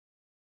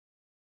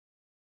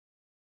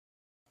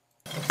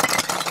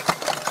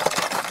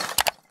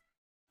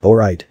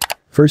Alright.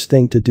 First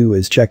thing to do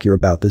is check your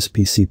About This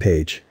PC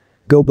page.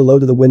 Go below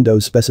to the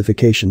Windows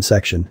specification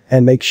section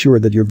and make sure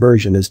that your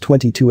version is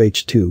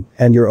 22H2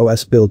 and your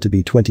OS build to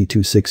be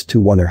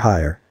 22621 or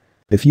higher.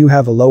 If you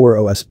have a lower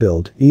OS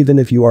build, even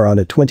if you are on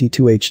a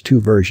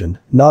 22H2 version,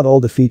 not all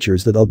the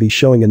features that I'll be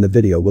showing in the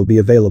video will be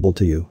available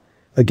to you.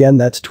 Again,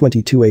 that's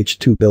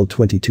 22H2 build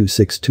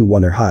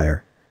 22621 or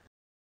higher.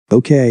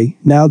 Okay,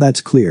 now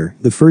that's clear,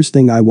 the first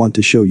thing I want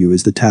to show you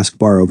is the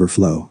taskbar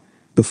overflow.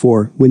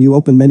 Before, when you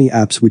open many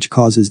apps which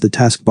causes the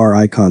taskbar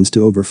icons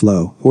to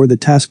overflow, or the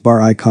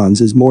taskbar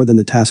icons is more than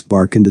the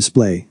taskbar can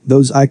display,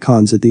 those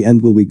icons at the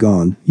end will be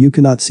gone, you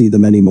cannot see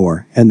them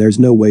anymore, and there's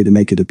no way to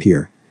make it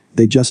appear.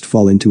 They just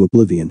fall into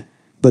oblivion.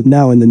 But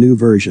now in the new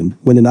version,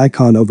 when an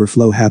icon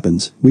overflow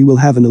happens, we will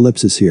have an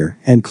ellipsis here,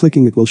 and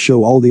clicking it will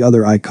show all the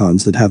other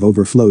icons that have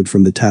overflowed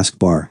from the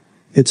taskbar.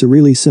 It's a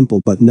really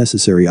simple but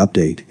necessary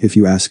update, if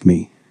you ask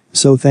me.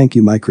 So thank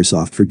you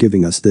Microsoft for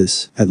giving us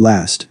this, at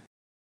last.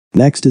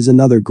 Next is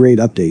another great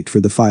update for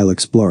the File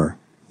Explorer.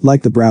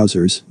 Like the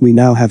browsers, we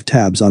now have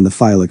tabs on the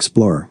File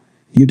Explorer.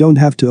 You don't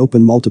have to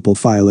open multiple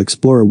File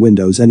Explorer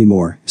windows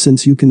anymore,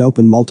 since you can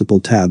open multiple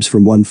tabs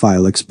from one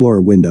File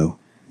Explorer window.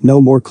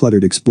 No more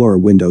cluttered Explorer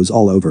windows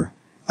all over.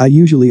 I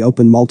usually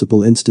open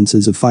multiple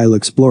instances of File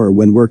Explorer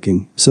when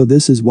working, so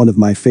this is one of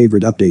my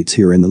favorite updates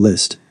here in the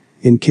list.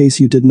 In case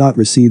you did not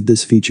receive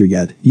this feature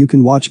yet, you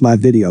can watch my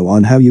video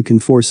on how you can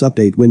force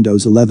update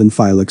Windows 11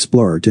 File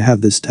Explorer to have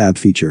this tab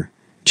feature.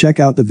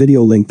 Check out the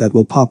video link that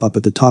will pop up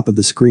at the top of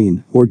the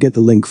screen, or get the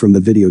link from the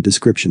video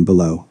description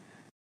below.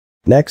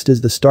 Next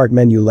is the Start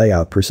Menu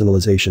Layout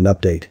Personalization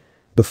Update.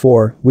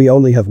 Before, we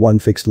only have one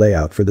fixed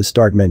layout for the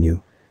Start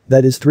menu.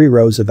 That is 3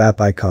 rows of app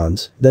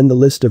icons, then the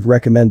list of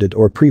recommended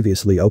or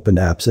previously opened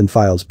apps and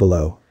files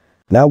below.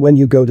 Now when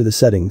you go to the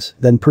Settings,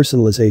 then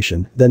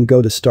Personalization, then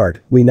go to Start,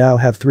 we now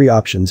have 3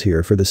 options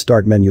here for the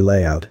Start menu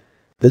layout.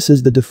 This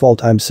is the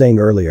default I'm saying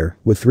earlier,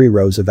 with 3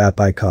 rows of app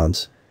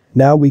icons.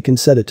 Now we can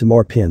set it to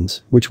more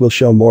pins, which will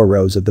show more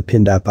rows of the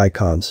pinned app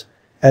icons.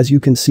 As you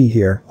can see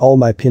here, all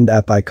my pinned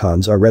app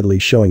icons are readily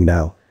showing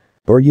now.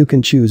 Or you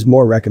can choose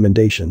more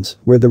recommendations,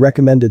 where the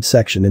recommended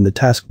section in the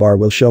taskbar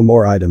will show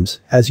more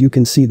items. As you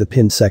can see, the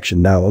pinned section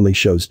now only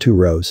shows 2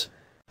 rows.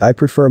 I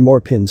prefer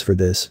more pins for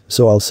this,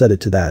 so I'll set it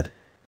to that.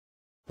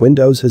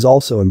 Windows has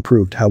also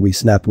improved how we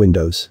snap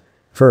windows.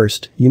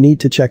 First, you need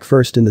to check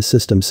first in the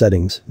system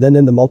settings, then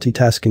in the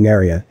multitasking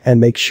area, and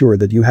make sure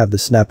that you have the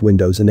snap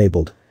windows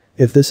enabled.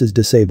 If this is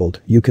disabled,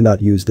 you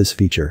cannot use this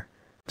feature.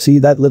 See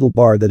that little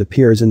bar that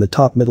appears in the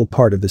top middle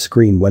part of the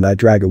screen when I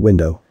drag a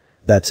window?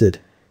 That's it.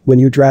 When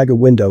you drag a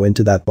window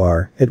into that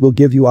bar, it will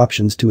give you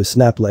options to a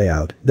snap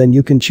layout, then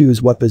you can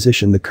choose what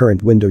position the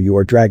current window you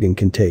are dragging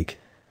can take.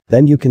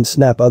 Then you can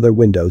snap other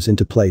windows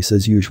into place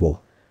as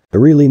usual. A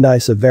really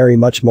nice, a very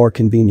much more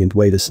convenient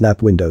way to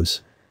snap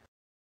windows.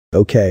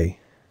 Okay.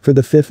 For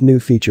the 5th new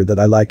feature that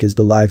I like is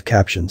the live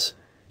captions.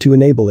 To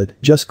enable it,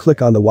 just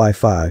click on the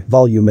Wi-Fi,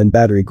 volume and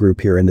battery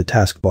group here in the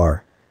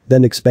taskbar.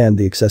 Then expand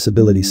the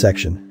accessibility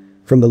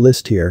section. From the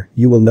list here,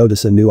 you will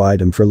notice a new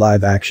item for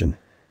live action.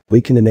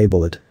 We can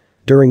enable it.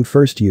 During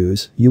first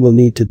use, you will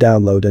need to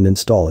download and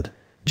install it.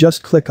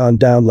 Just click on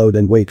download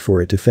and wait for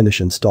it to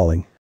finish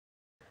installing.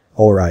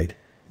 Alright.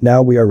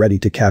 Now we are ready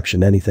to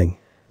caption anything.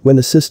 When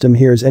the system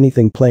hears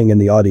anything playing in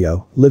the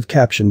audio, Live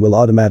Caption will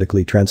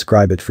automatically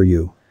transcribe it for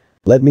you.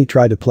 Let me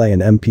try to play an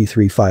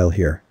MP3 file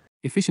here.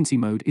 Efficiency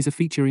mode is a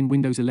feature in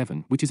Windows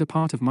 11 which is a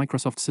part of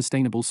Microsoft's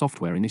Sustainable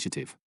Software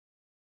Initiative.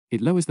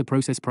 It lowers the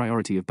process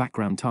priority of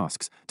background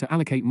tasks to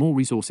allocate more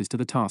resources to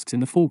the tasks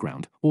in the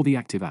foreground or the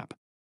active app.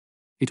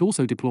 It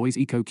also deploys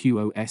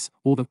EcoQoS,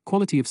 or the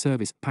Quality of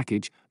Service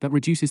package, that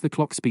reduces the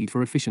clock speed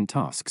for efficient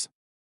tasks.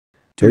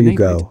 There you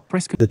go.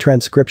 The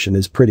transcription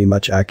is pretty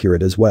much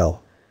accurate as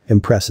well.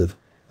 Impressive.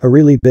 A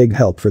really big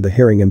help for the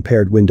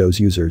hearing-impaired Windows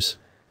users.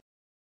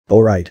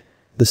 Alright.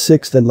 The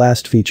 6th and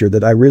last feature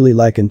that I really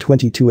like in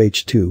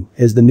 22H2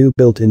 is the new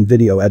built-in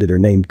video editor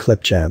named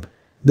Clipchamp.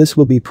 This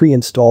will be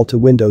pre-installed to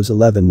Windows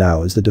 11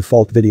 now as the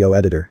default video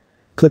editor.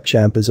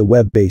 Clipchamp is a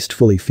web-based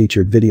fully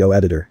featured video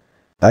editor.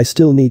 I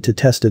still need to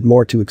test it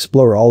more to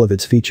explore all of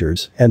its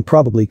features and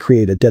probably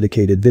create a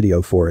dedicated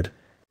video for it.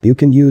 You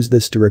can use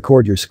this to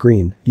record your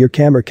screen, your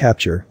camera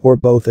capture, or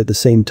both at the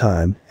same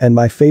time, and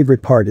my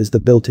favorite part is the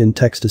built-in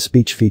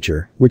text-to-speech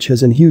feature, which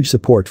has a huge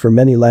support for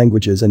many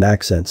languages and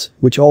accents,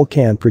 which all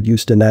can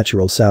produce a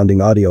natural-sounding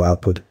audio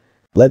output.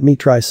 Let me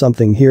try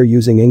something here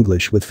using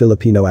English with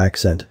Filipino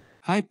accent.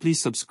 Hi,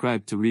 please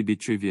subscribe to Ribi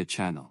Trivia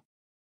channel.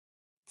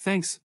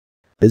 Thanks.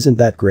 Isn't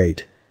that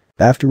great?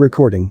 After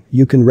recording,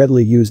 you can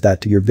readily use that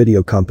to your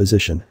video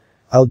composition.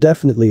 I'll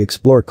definitely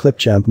explore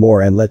Clipchamp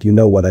more and let you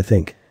know what I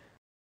think.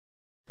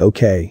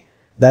 Okay.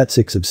 That's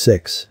 6 of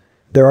 6.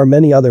 There are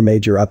many other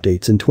major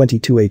updates in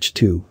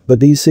 22H2, but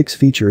these 6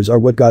 features are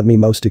what got me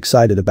most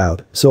excited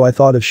about, so I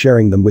thought of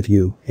sharing them with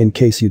you, in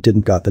case you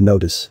didn't got the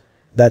notice.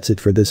 That's it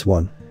for this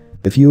one.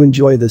 If you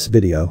enjoy this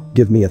video,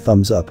 give me a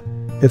thumbs up.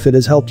 If it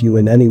has helped you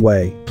in any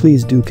way,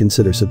 please do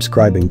consider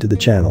subscribing to the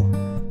channel.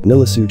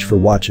 Nilasuj for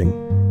watching.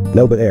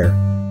 Noba Air.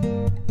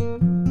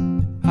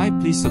 Hi,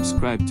 please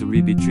subscribe to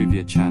Reebit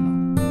Trivia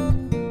channel.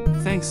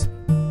 Thanks.